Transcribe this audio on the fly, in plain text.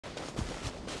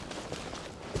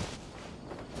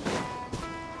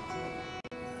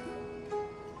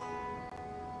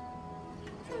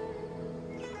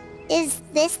Is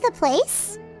this the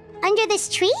place? Under this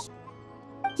tree?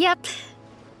 Yep.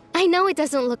 I know it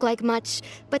doesn't look like much,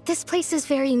 but this place is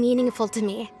very meaningful to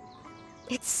me.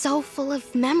 It's so full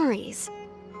of memories.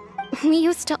 We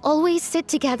used to always sit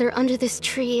together under this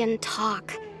tree and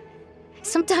talk.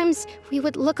 Sometimes we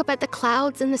would look up at the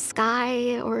clouds in the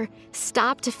sky, or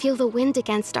stop to feel the wind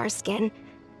against our skin.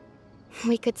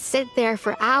 We could sit there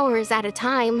for hours at a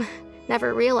time,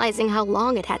 never realizing how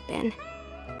long it had been.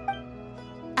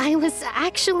 I was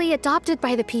actually adopted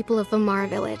by the people of Vamar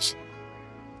village.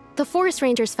 The forest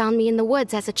rangers found me in the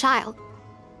woods as a child.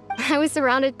 I was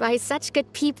surrounded by such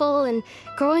good people, and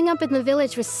growing up in the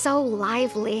village was so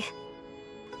lively.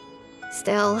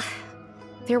 Still,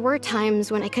 there were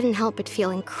times when I couldn't help but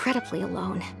feel incredibly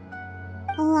alone.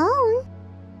 Alone?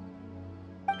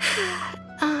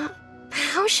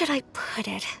 How should I put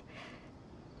it?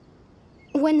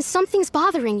 When something's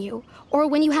bothering you, or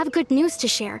when you have good news to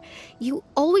share, you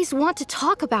always want to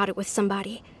talk about it with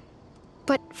somebody.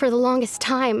 But for the longest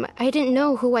time, I didn't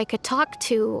know who I could talk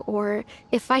to, or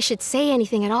if I should say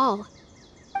anything at all.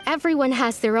 Everyone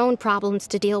has their own problems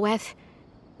to deal with.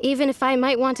 Even if I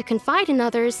might want to confide in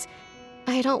others,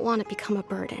 I don't want to become a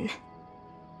burden.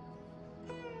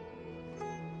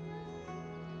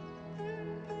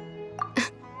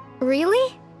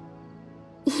 Really?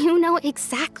 You know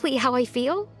exactly how I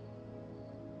feel?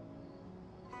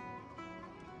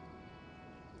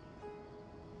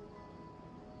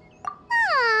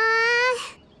 Aww.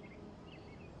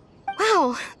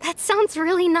 Wow, that sounds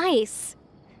really nice.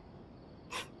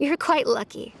 You're quite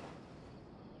lucky.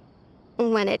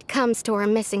 When it comes to our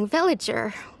missing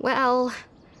villager, well,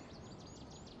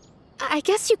 I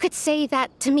guess you could say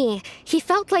that to me. He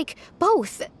felt like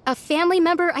both a family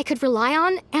member I could rely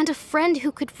on and a friend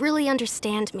who could really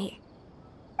understand me.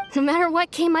 No matter what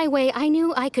came my way, I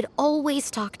knew I could always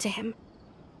talk to him.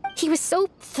 He was so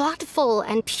thoughtful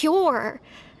and pure,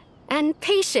 and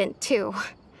patient too.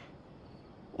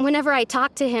 Whenever I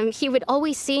talked to him, he would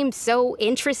always seem so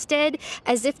interested,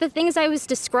 as if the things I was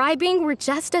describing were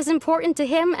just as important to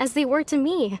him as they were to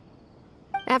me.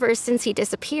 Ever since he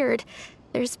disappeared,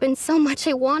 there's been so much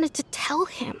I wanted to tell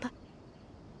him.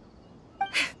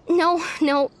 No,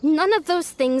 none of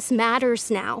those things matters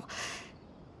now.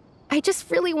 I just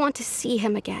really want to see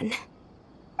him again.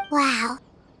 Wow,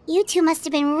 you two must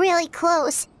have been really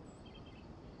close.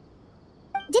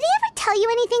 Did he ever tell you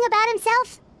anything about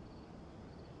himself?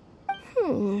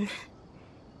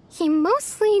 He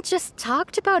mostly just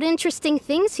talked about interesting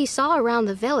things he saw around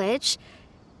the village.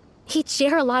 He'd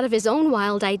share a lot of his own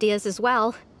wild ideas as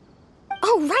well.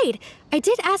 Oh, right! I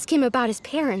did ask him about his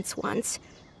parents once.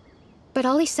 But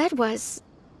all he said was,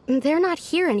 they're not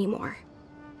here anymore.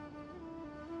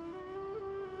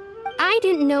 I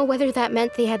didn't know whether that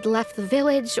meant they had left the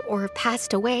village or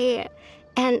passed away,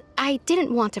 and I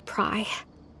didn't want to pry.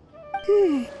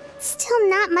 Still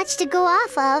not much to go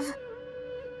off of.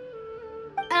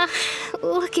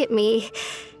 Look at me.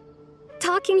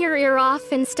 Talking your ear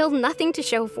off and still nothing to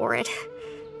show for it.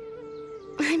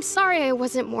 I'm sorry I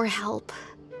wasn't more help.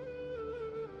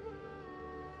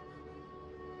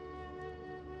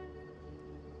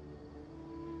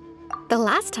 The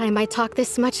last time I talked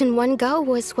this much in one go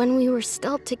was when we were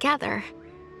still together.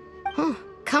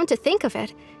 Come to think of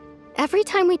it, every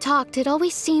time we talked, it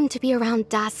always seemed to be around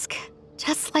dusk,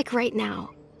 just like right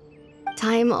now.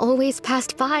 Time always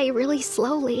passed by really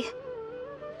slowly.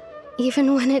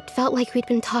 Even when it felt like we'd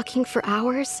been talking for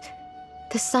hours,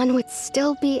 the sun would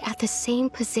still be at the same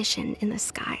position in the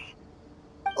sky.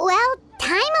 Well,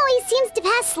 time always seems to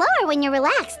pass slower when you're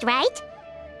relaxed, right?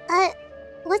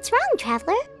 What's wrong,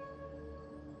 Traveler?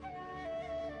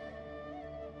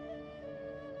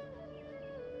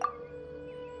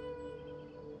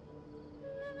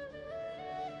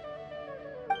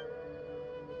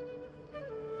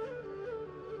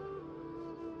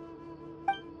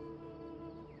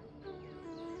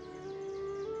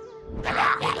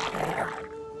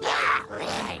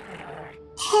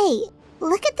 Hey,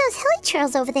 look at those hilly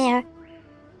trails over there.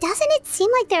 Doesn't it seem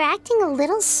like they're acting a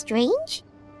little strange?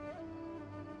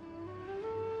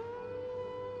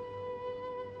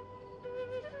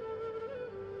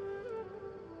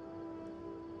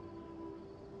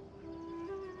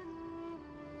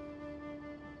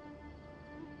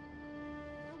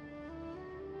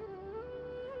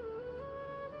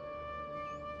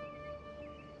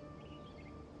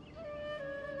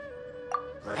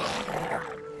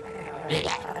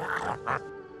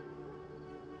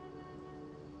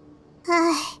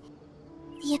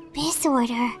 The Abyss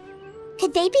Order.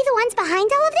 Could they be the ones behind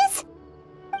all of this?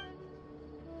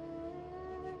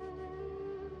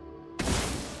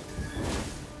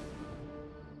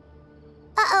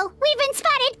 Uh-oh, we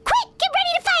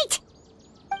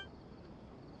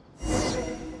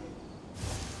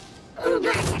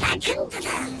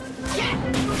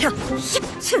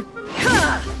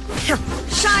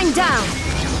Shine down!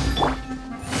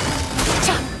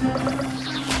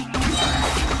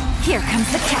 Here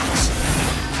comes the catch!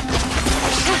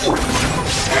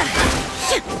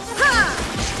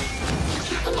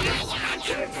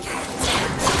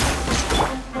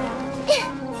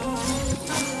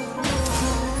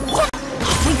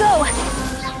 Off we go!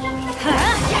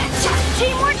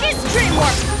 Teamwork is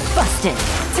dreamwork! Busted!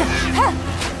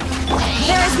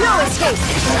 There is no escape!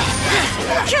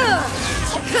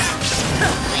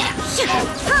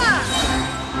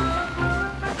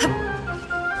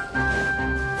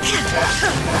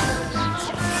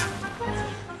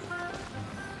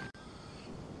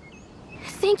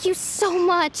 Thank you so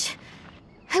much.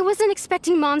 I wasn't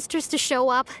expecting monsters to show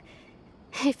up.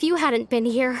 If you hadn't been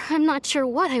here, I'm not sure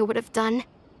what I would have done.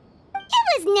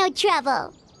 It was no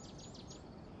trouble.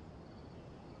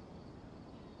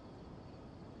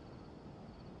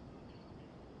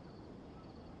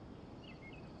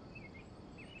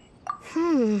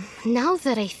 Now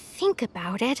that I think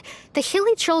about it, the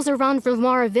hilly trolls around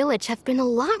Vimara village have been a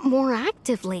lot more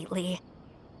active lately.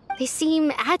 They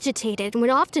seem agitated and would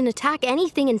often attack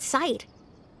anything in sight.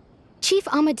 Chief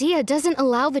Amadea doesn't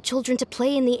allow the children to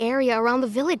play in the area around the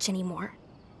village anymore.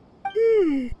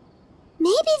 Maybe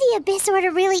the Abyss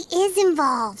Order really is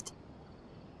involved.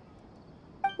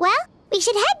 Well, we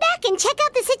should head back and check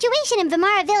out the situation in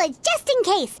Vimara village just in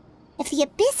case. If the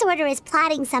Abyss Order is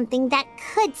plotting something that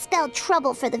could spell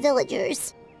trouble for the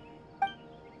villagers.